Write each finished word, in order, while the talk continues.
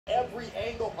every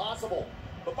angle possible.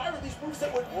 But Byron, these moves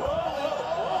that would normally...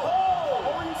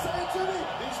 What were you saying to me?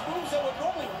 These moves that would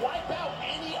normally wipe out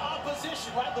any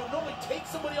opposition, right? They would normally take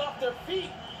somebody off their feet.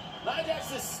 Nia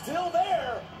Jax is still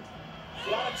there.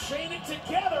 Gotta chain it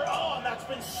together. Oh, and that's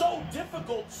been so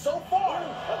difficult so far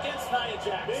against Nia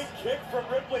Jax. Big kick from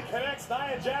Ripley connects.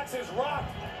 Nia Jax is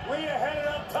rocked. Rhea headed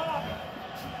up top.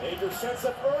 Major sense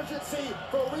of urgency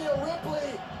for Rhea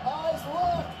Ripley. Eyes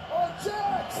locked on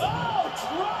Jax. Oh,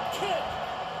 drop kick.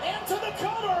 And to the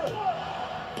cover.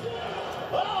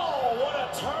 Oh, what a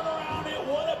turnaround it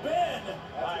would have been.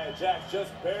 Nia Jax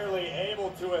just barely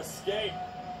able to escape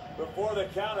before the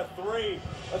count of 3.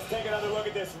 Let's take another look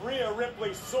at this. Rhea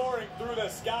Ripley soaring through the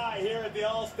sky here at the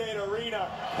Allstate Arena.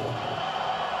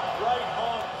 Right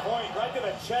on point, right to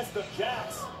the chest of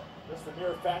Jax. Just the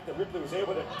mere fact that Ripley was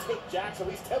able to take Jax at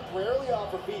least temporarily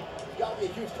off her feet has got to be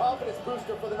a huge confidence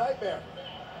booster for the Nightmare.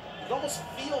 You can almost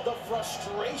feel the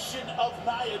frustration of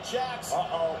Nia Jax.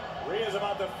 Uh-oh. Rhea's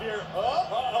about to fear.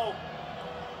 Uh-oh.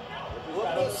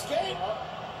 Looking to escape.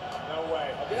 No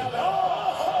way.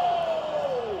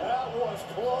 That was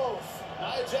close.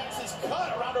 Nia Jax is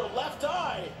cut around her left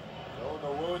eye. Showing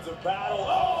the wounds of battle.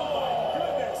 Oh, my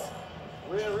goodness.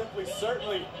 Rhea Ripley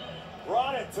certainly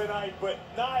brought it tonight, but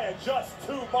Nia just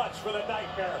too much for the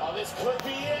Nightmare. Oh, this could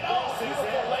be it. Oh,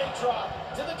 beautiful leg drop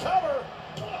to the cover.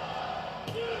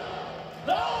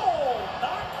 No,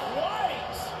 not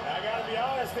quite. I gotta be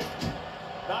honest, if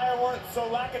Nia weren't so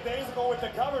lackadaisical with the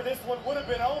cover, this one would have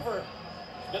been over.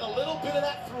 Been a little bit of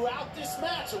that throughout this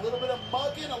match. A little bit of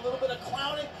mugging, a little bit of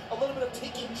clowning, a little bit of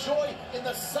taking joy in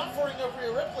the suffering of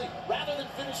Rhea Ripley rather than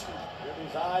finishing her.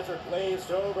 Ripley's eyes are glazed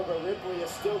over, but Ripley has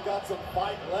still got some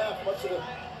fight left. Much of the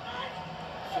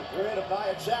chagrin of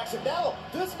Nia Jax. And now,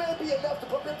 this may be enough to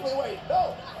put Ripley away.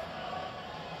 No.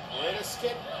 Way to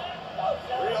skip.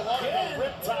 Rhea again.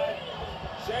 Riptide.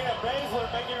 Shayna Baszler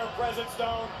making her presence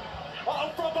known. Uh-oh,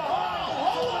 from behind.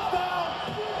 Roll it down.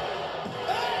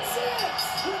 That's it.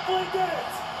 Ripley did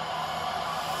it.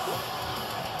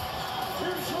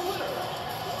 Here's your winner,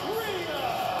 Rhea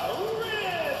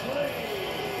Ripley.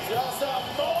 Just a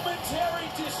momentary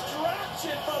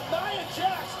distraction from Nia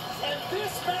Jax, and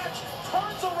this match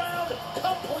turns around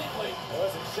completely.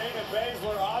 Listen, Shayna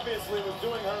Baszler obviously was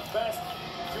doing her best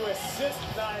to assist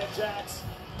Nia Jax,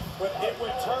 but it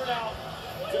would turn out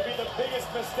to be the biggest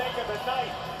mistake of the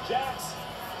night. Jax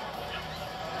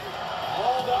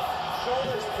rolled up,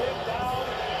 shoulders pinned down.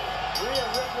 Rhea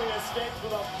Ripley escapes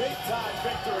with a big-time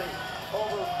victory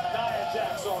over Nia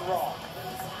Jax on Raw.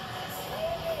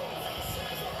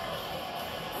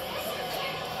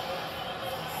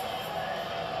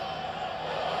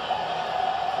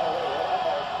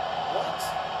 What?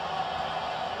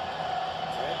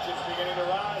 Tensions beginning to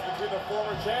rise between the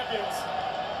former champions.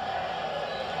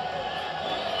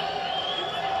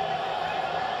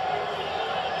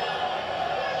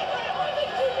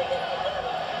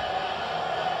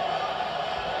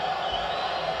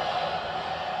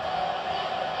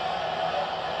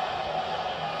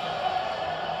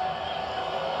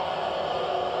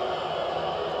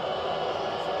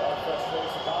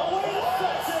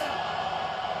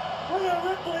 Rhea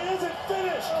Ripley isn't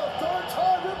finished. Oh, darn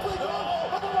time, Ripley gone.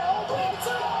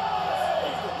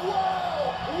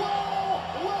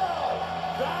 Wow.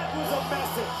 That was a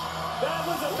message. That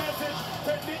was a message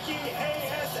to Nikki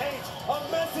A.S.H. A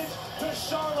message to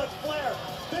Charlotte Flair.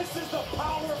 This is the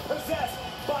power possessed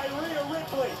by Rhea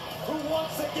Ripley, who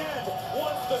once again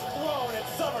wants the throne at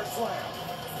SummerSlam.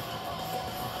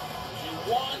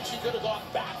 She could have gone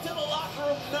back to the locker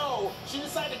room. No, she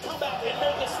decided to come back and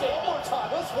make a statement. One more time,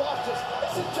 let's watch this.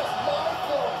 This is just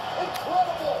mind-blowing,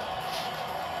 incredible.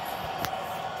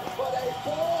 But a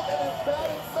bold and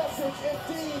emphatic message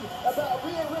indeed about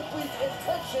Rhea Ripley's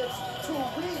intentions to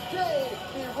regain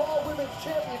the Raw Women's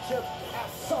Championship at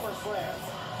SummerSlam.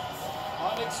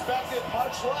 Unexpected,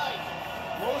 much like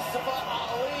Mustafa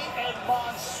Ali and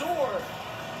Mansoor.